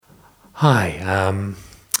Hi,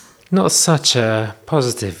 not such a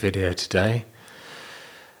positive video today.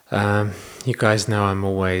 You guys know I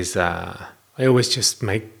always just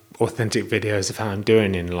make authentic videos of how I'm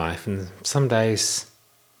doing in life, and some days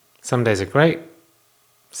are great,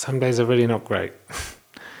 some days are really not great.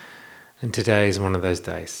 And today is one of those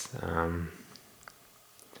days.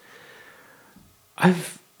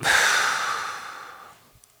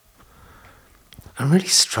 I'm really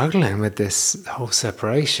struggling with this whole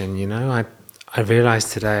separation, I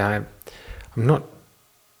realized today I'm not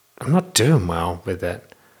doing well with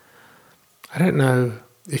it. I don't know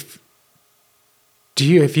if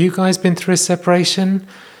have you guys been through a separation?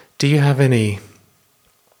 Do you have any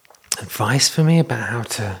advice for me about how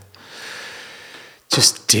to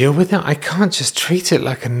just deal with it? I can't just treat it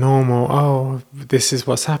like a normal, this is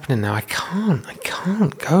what's happening now. I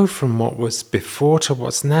can't go from what was before to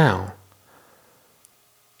what's now.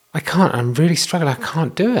 I'm really struggling. I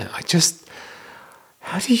can't do it.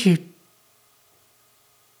 How do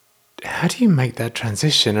you make that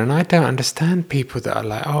transition? And I don't understand people that are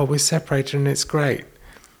like, we're separated and it's great.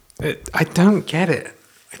 I don't get it.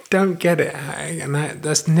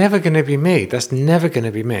 That's never going to be me. I'm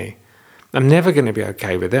never going to be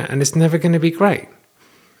okay with it, and it's never going to be great.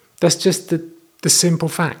 That's just the simple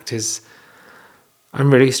fact is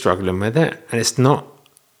I'm really struggling with it, and it's not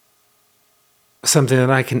something that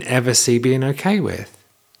I can ever see being okay with.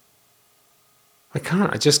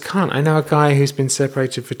 I just can't. I know a guy who's been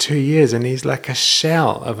separated for 2 years and he's like a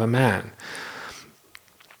shell of a man.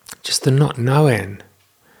 Just the not knowing,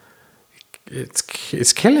 it's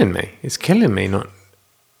killing me. It's killing me.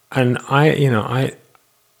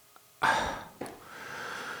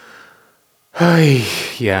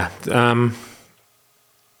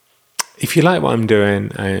 If you like what I'm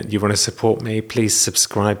doing and you want to support me, please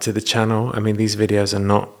subscribe to the channel. I mean, these videos are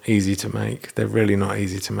not easy to make. They're really not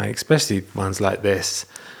easy to make, especially ones like this.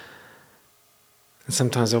 And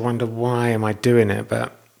sometimes I wonder, why am I doing it?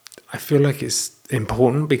 But I feel like it's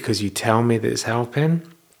important because you tell me that it's helping.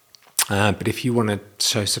 But if you want to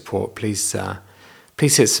show support, please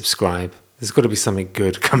hit subscribe. There's got to be something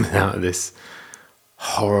good coming out of this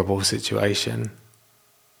horrible situation.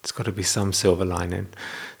 It's got to be some silver lining.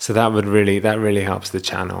 So that really helps the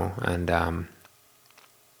channel, and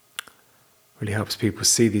really helps people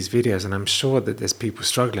see these videos. And I'm sure that there's people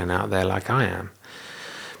struggling out there like I am.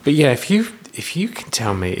 But yeah, if you can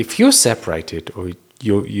tell me if you're separated or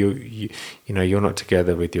you're not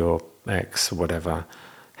together with your ex or whatever,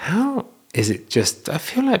 how is it just? I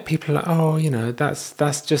feel like people are like,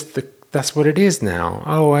 that's what it is now.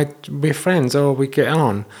 We're friends. We get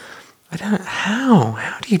on.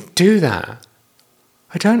 How do you do that?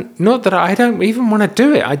 Not that I don't even want to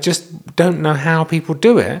do it. I just don't know how people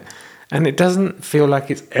do it. And it doesn't feel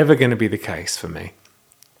like it's ever going to be the case for me.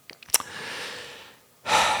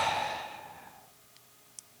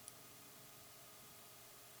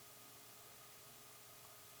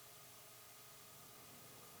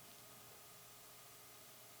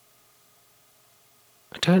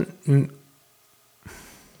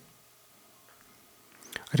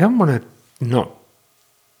 I don't want to not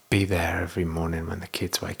be there every morning when the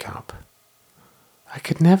kids wake up. I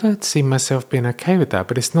could never see myself being okay with that,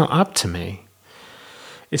 but it's not up to me.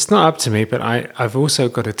 But I've also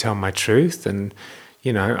got to tell my truth. And,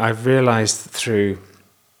 I've realized through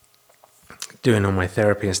doing all my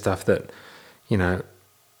therapy and stuff that, it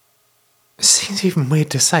seems even weird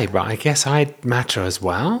to say, but I guess I matter as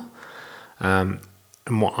well.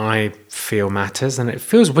 And what I feel matters, and it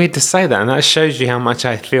feels weird to say that, and that shows you how much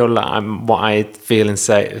I feel like what I feel and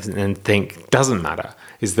say and think doesn't matter.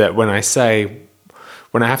 Is that when I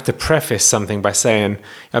have to preface something by saying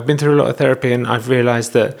I've been through a lot of therapy and I've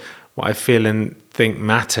realized that what I feel and think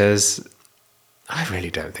matters, I really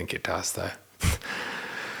don't think it does, though.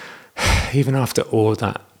 Even after all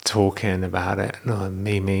that talking about it,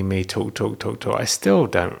 me, talk, I still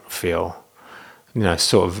don't feel,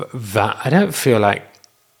 sort of that. I don't feel like,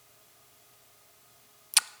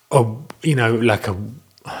 like a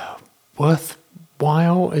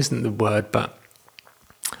worthwhile isn't the word, but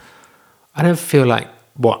I don't feel like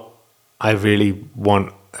what I really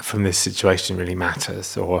want from this situation really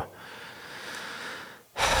matters, or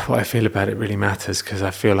what I feel about it really matters, because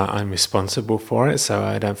I feel like I'm responsible for it, so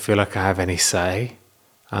I don't feel like I have any say.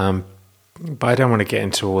 But I don't want to get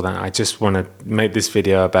into all that. I just want to make this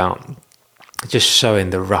video about just showing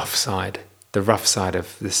the rough side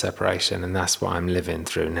of the separation, and that's what I'm living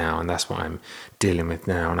through now, and that's what I'm dealing with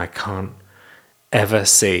now, and I can't ever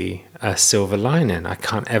see a silver lining. I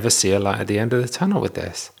can't ever see a light at the end of the tunnel with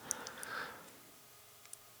this.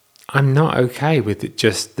 I'm not okay with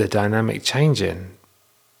just the dynamic changing,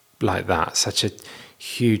 like that, such a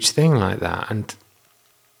huge thing like that. And,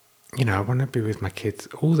 I want to be with my kids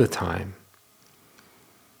all the time.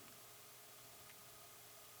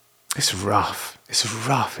 It's rough. It's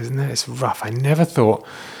rough, isn't it? It's rough. I never thought,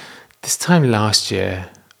 this time last year,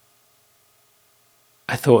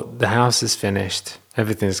 I thought the house is finished,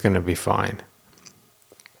 everything's going to be fine.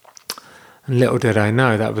 And little did I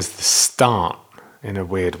know that was the start in a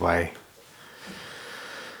weird way.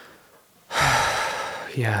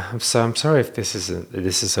 Yeah, I'm sorry if this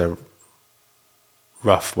is a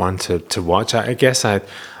rough one to watch. I guess I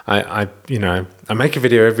make a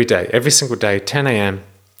video every day, every single day, 10 a.m.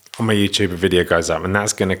 on my YouTube. A video goes up, and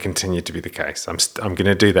that's going to continue to be the case. I'm going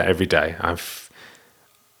to do that every day.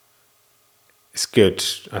 It's good.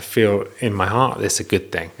 I feel in my heart it's a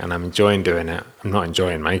good thing, and I'm enjoying doing it. I'm not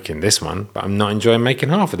enjoying making this one, but I'm not enjoying making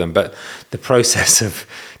half of them. But the process of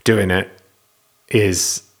doing it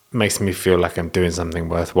makes me feel like I'm doing something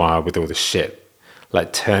worthwhile with all the shit,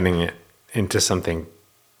 like turning it into something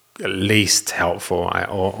at least helpful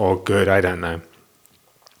or good. I don't know.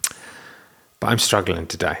 But I'm struggling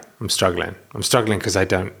today. I'm struggling because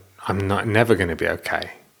I'm never going to be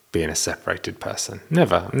okay being a separated person.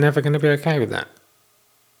 Never. I'm never going to be okay with that.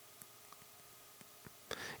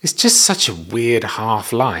 It's just such a weird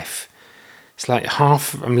half life. It's like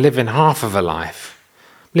I'm living half of a life.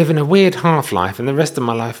 I'm living a weird half life, and the rest of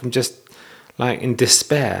my life I'm just like in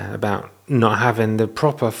despair about not having the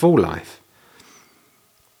proper full life.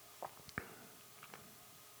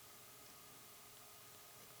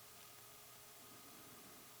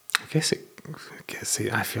 I guess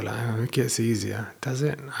I feel like it gets easier. Does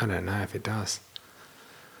it? I don't know if it does.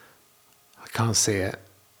 I can't see it.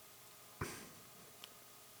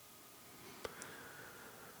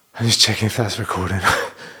 I'm just checking if that's recording.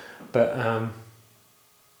 But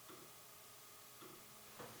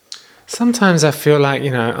sometimes I feel like,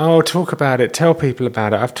 talk about it, tell people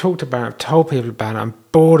about it. I've told people about it. I'm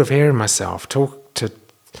bored of hearing myself talk to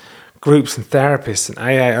groups and therapists and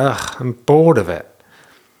AA. I'm bored of it.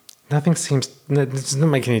 It does not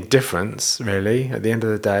make any difference, really, at the end of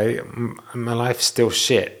the day. My life's still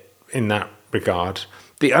shit in that regard.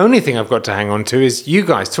 The only thing I've got to hang on to is you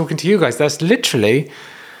guys, talking to you guys. That's literally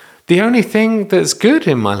the only thing that's good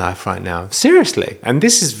in my life right now. Seriously. And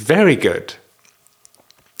this is very good.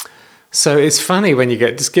 So it's funny when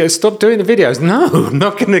you stop doing the videos. No, I'm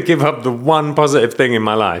not going to give up the one positive thing in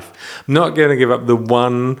my life. I'm not going to give up the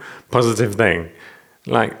one positive thing.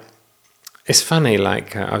 It's funny,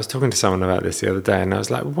 I was talking to someone about this the other day, and I was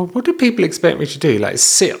like, well, what do people expect me to do? Like,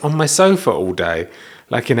 sit on my sofa all day,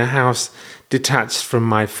 like in a house detached from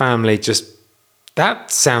my family? That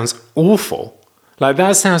sounds awful. Like,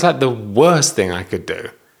 that sounds like the worst thing I could do.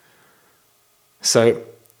 So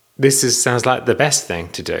this sounds like the best thing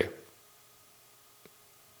to do.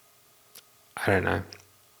 I don't know.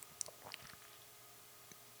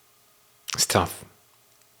 It's tough.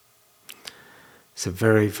 It's a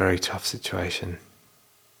very, very tough situation.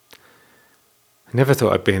 I never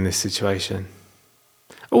thought I'd be in this situation.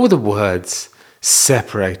 All the words,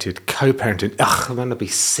 separated, co-parenting, I want to be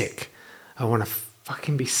sick. I want to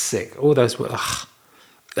fucking be sick. All those words,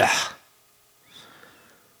 It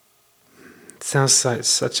sounds like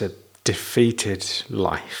such a defeated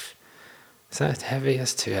life. Is that heavy?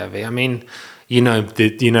 That's too heavy. I mean,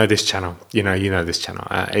 this channel. You know this channel.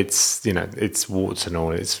 It's warts and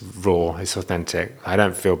all. It's raw. It's authentic. I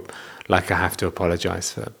don't feel like I have to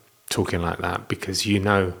apologize for talking like that, because you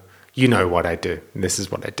know what I do. This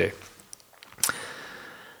is what I do.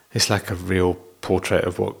 It's like a real portrait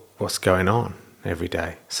of what's going on every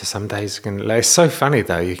day. So some days it's so funny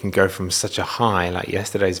though. You can go from such a high, like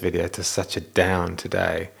yesterday's video, to such a down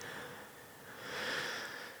today.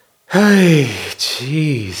 Hey,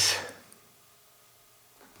 jeez.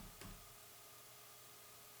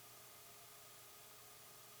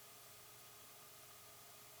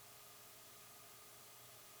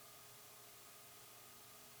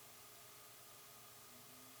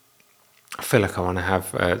 I feel like I want to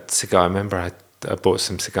have a cigar. I remember I bought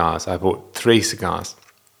some cigars. I bought 3 cigars.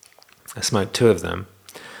 I smoked 2 of them,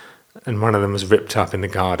 and one of them was ripped up in the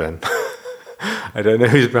garden. I don't know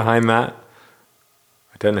who's behind that.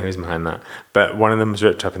 But one of them was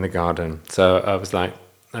ripped up in the garden. So I was like,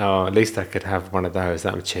 oh, at least I could have one of those.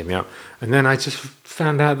 That would cheer me up. And then I just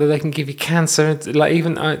found out that they can give you cancer.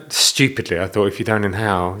 Stupidly, I thought if you don't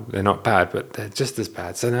inhale, they're not bad, but they're just as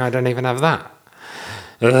bad. So now I don't even have that.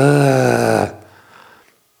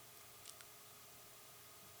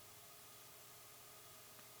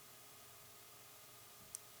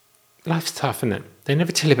 Life's tough, isn't it? They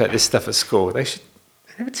never tell you about this stuff at school. They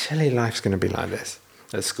never tell you life's going to be like this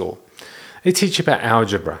at school. They teach you about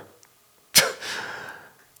algebra.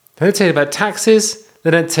 They don't tell you about taxes.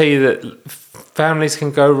 They don't tell you that families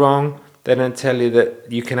can go wrong. They don't tell you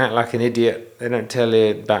that you can act like an idiot. They don't tell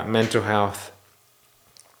you about mental health.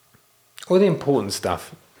 All the important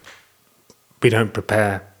stuff we don't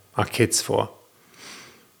prepare our kids for,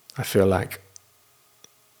 I feel like.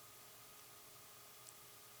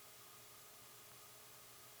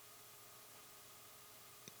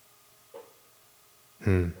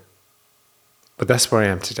 But that's where I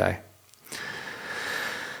am today.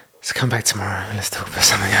 So come back tomorrow and let's talk about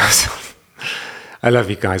something else. I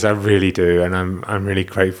love you guys, I really do, and I'm really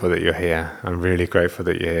grateful that you're here. I'm really grateful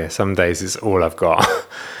that you're here. Some days it's all I've got.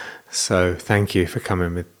 So thank you for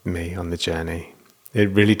coming with me on the journey.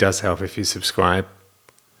 It really does help if you subscribe.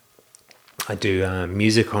 I do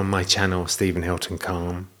music on my channel, Stephen Hilton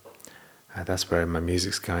Calm. That's where my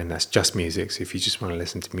music's going. That's just music. So if you just want to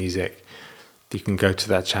listen to music, you can go to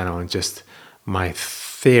that channel and just, my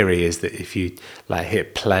theory is that if you like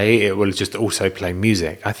hit play, it will just also play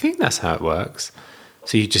music. I think that's how it works.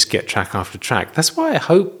 So you just get track after track. That's why I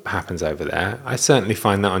hope happens over there. I certainly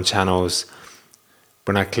find that on channels,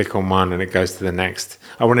 when I click on one and it goes to the next,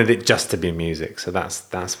 I wanted it just to be music. So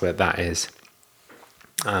that's where that is.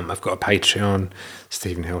 I've got a Patreon,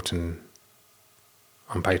 Stephen Hilton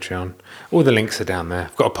on Patreon. All the links are down there.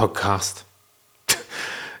 I've got a podcast.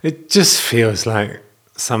 It just feels like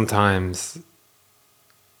sometimes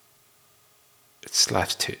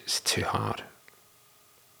life's too hard.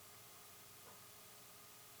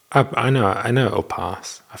 I know it'll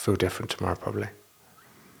pass. I feel different tomorrow probably.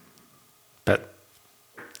 But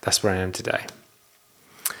that's where I am today.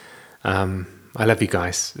 I love you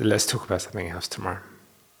guys. Let's talk about something else tomorrow.